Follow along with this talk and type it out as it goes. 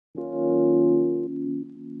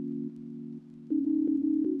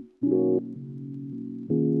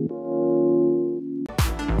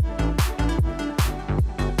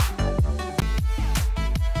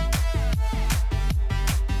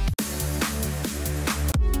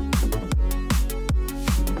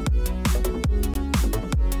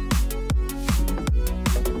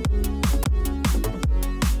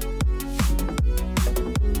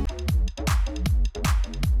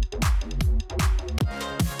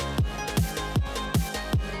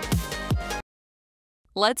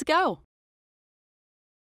Let's go.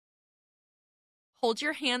 Hold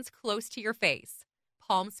your hands close to your face,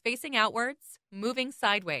 palms facing outwards, moving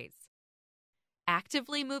sideways.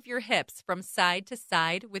 Actively move your hips from side to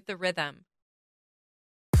side with the rhythm.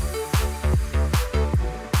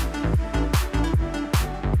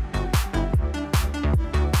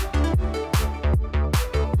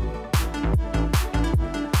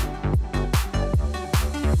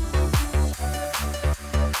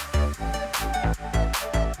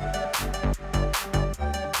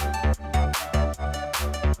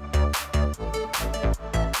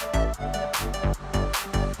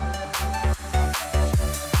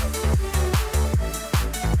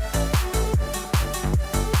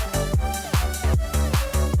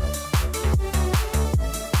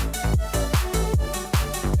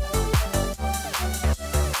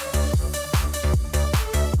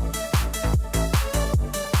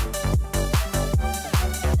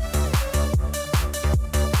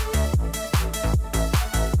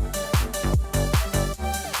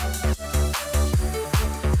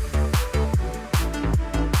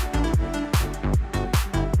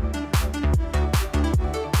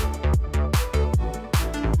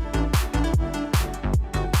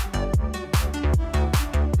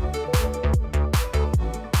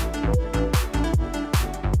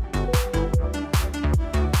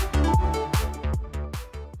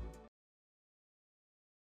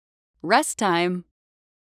 Rest time.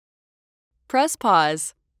 Press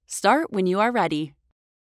pause. Start when you are ready.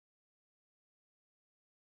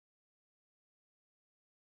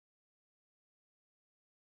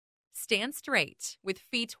 Stand straight with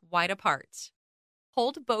feet wide apart.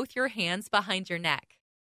 Hold both your hands behind your neck.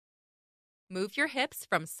 Move your hips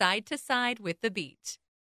from side to side with the beat.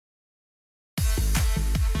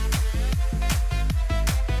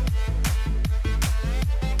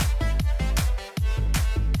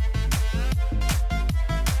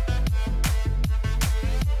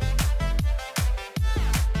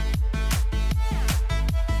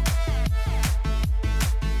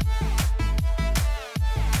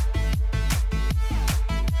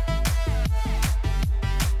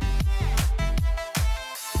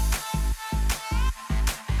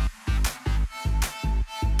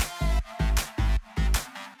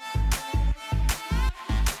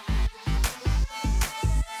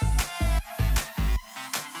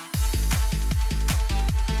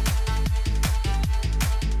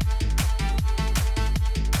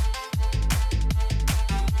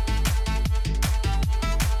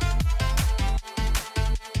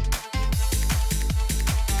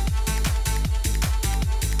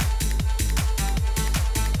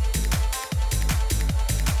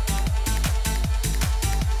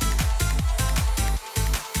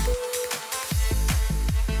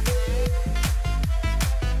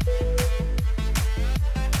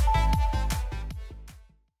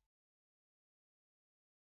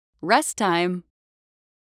 Rest time.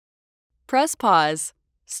 Press pause.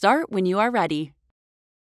 Start when you are ready.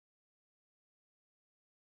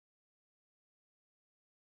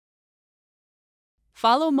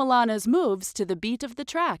 Follow Milana's moves to the beat of the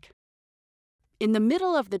track. In the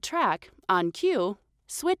middle of the track, on cue,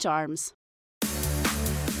 switch arms.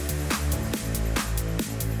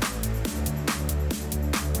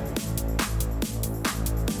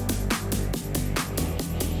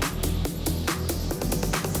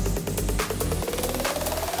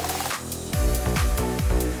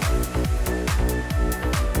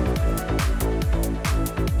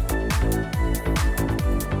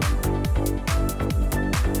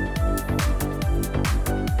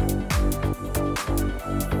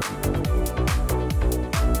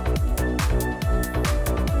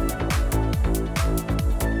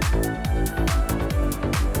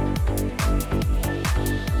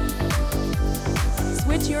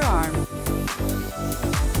 Switch your arm.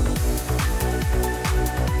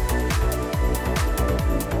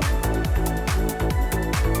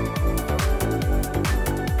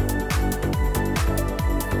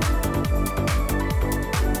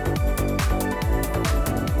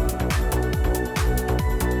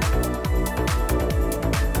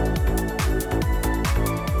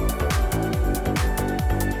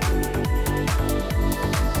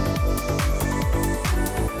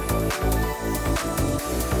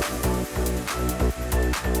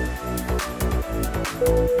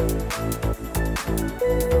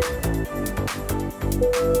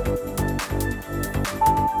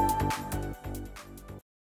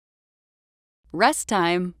 Rest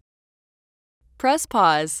time. Press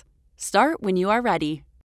pause. Start when you are ready.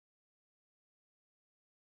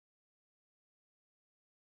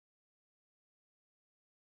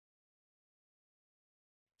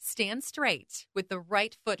 Stand straight with the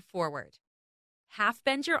right foot forward. Half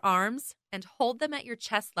bend your arms and hold them at your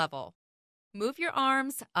chest level. Move your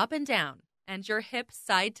arms up and down and your hips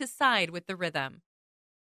side to side with the rhythm.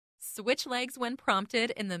 Switch legs when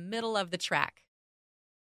prompted in the middle of the track.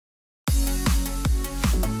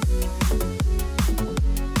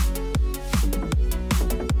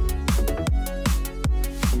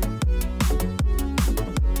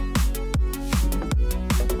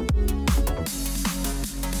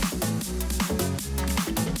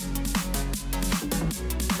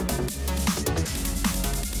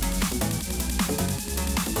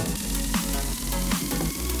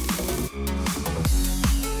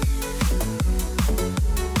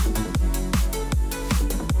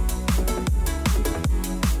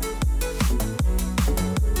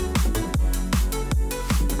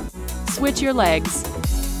 Switch your legs.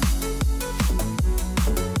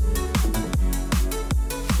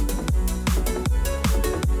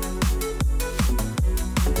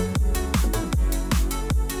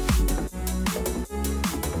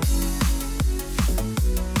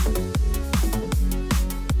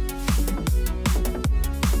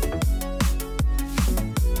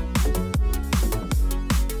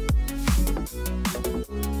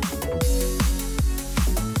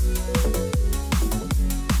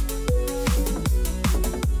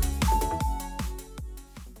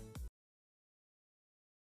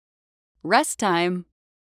 Rest time.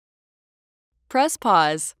 Press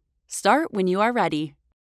pause. Start when you are ready.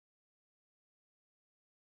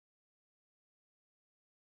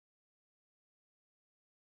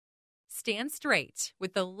 Stand straight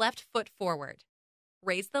with the left foot forward.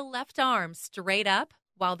 Raise the left arm straight up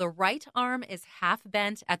while the right arm is half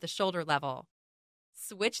bent at the shoulder level.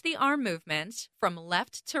 Switch the arm movement from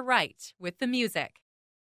left to right with the music.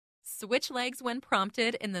 Switch legs when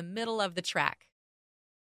prompted in the middle of the track.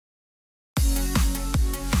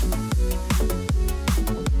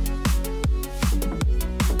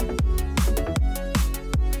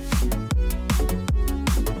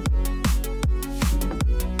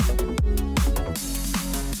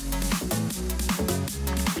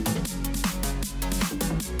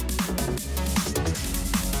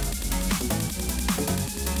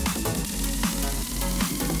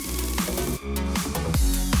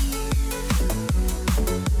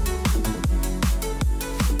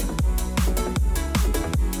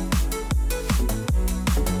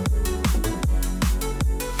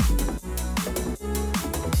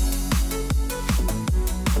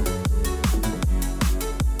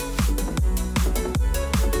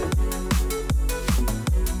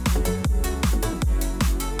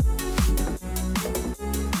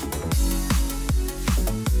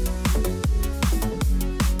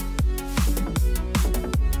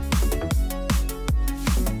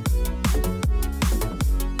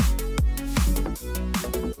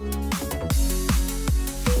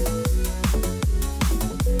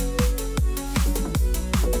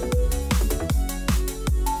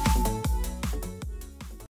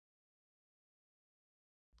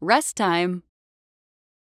 Rest time.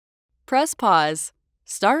 Press pause.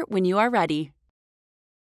 Start when you are ready.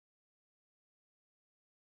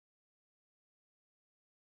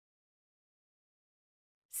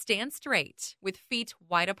 Stand straight with feet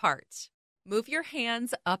wide apart. Move your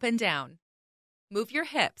hands up and down. Move your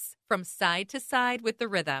hips from side to side with the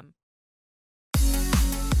rhythm.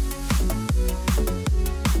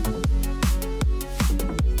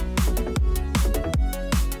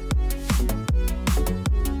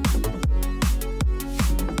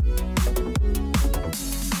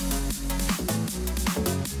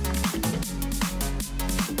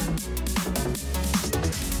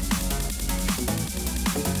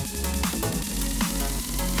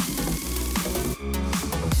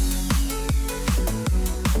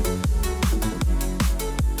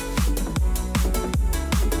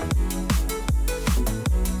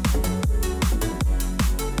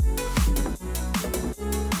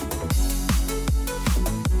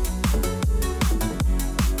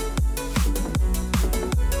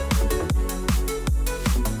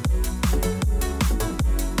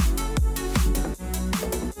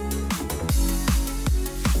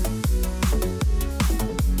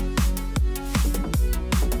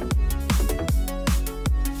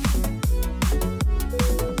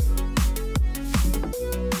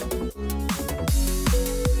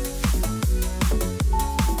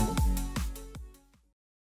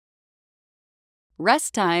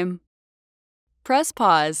 Rest time. Press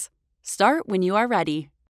pause. Start when you are ready.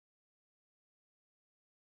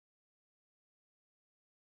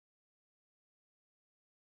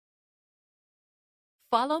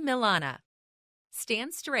 Follow Milana.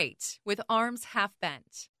 Stand straight with arms half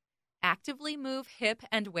bent. Actively move hip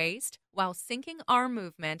and waist while syncing arm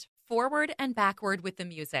movement forward and backward with the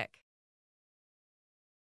music.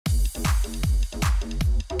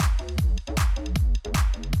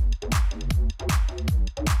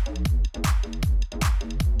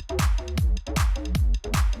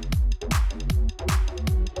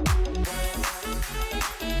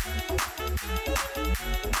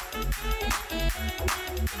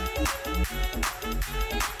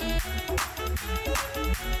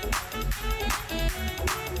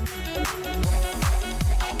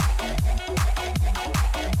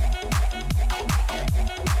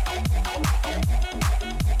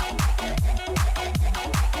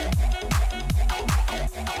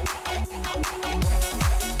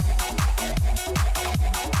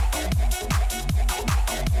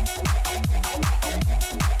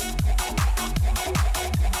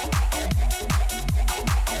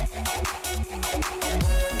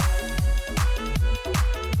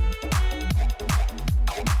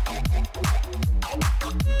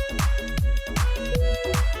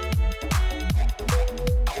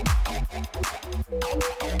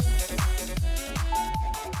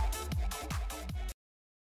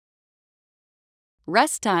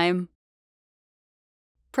 Rest time.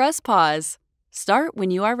 Press pause. Start when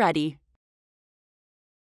you are ready.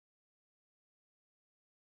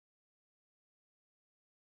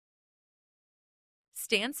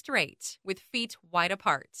 Stand straight with feet wide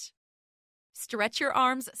apart. Stretch your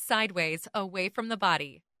arms sideways away from the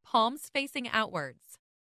body, palms facing outwards.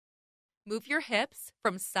 Move your hips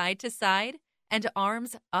from side to side and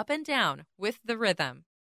arms up and down with the rhythm.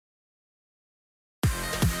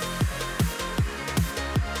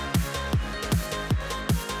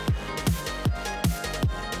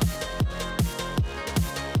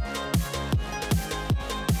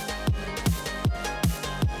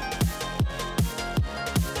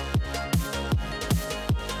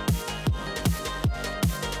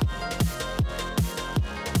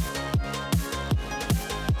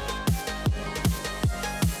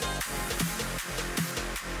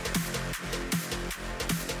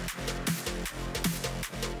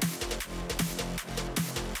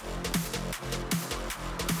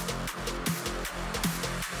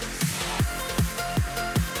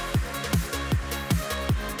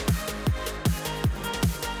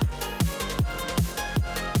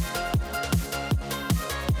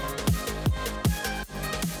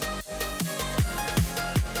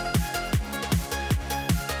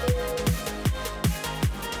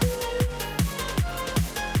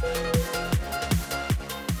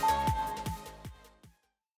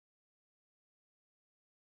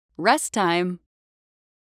 Rest time.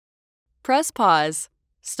 Press pause.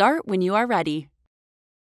 Start when you are ready.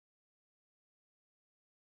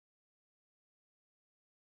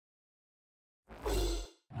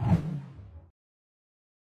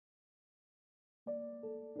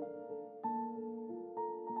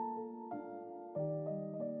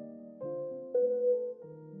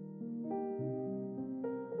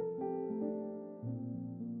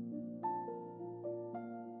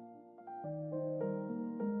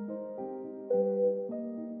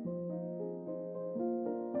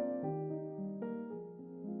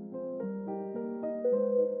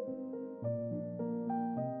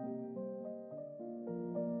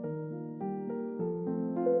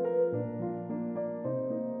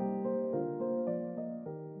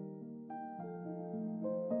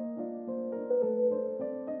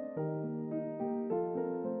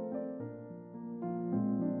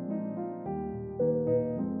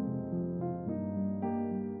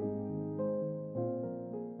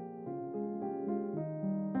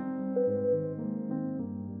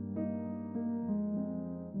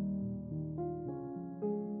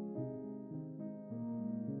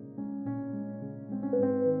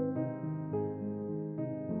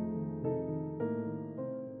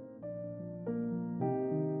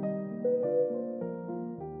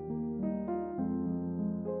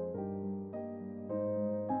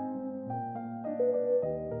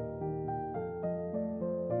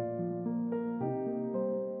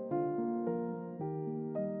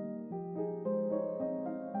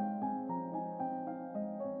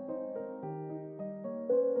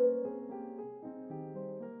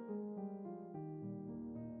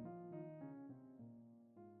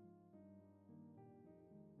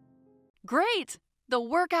 Great! The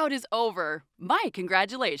workout is over. My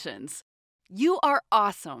congratulations. You are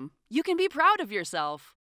awesome. You can be proud of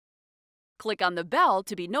yourself. Click on the bell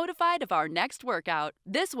to be notified of our next workout.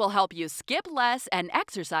 This will help you skip less and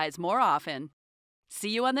exercise more often.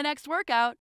 See you on the next workout.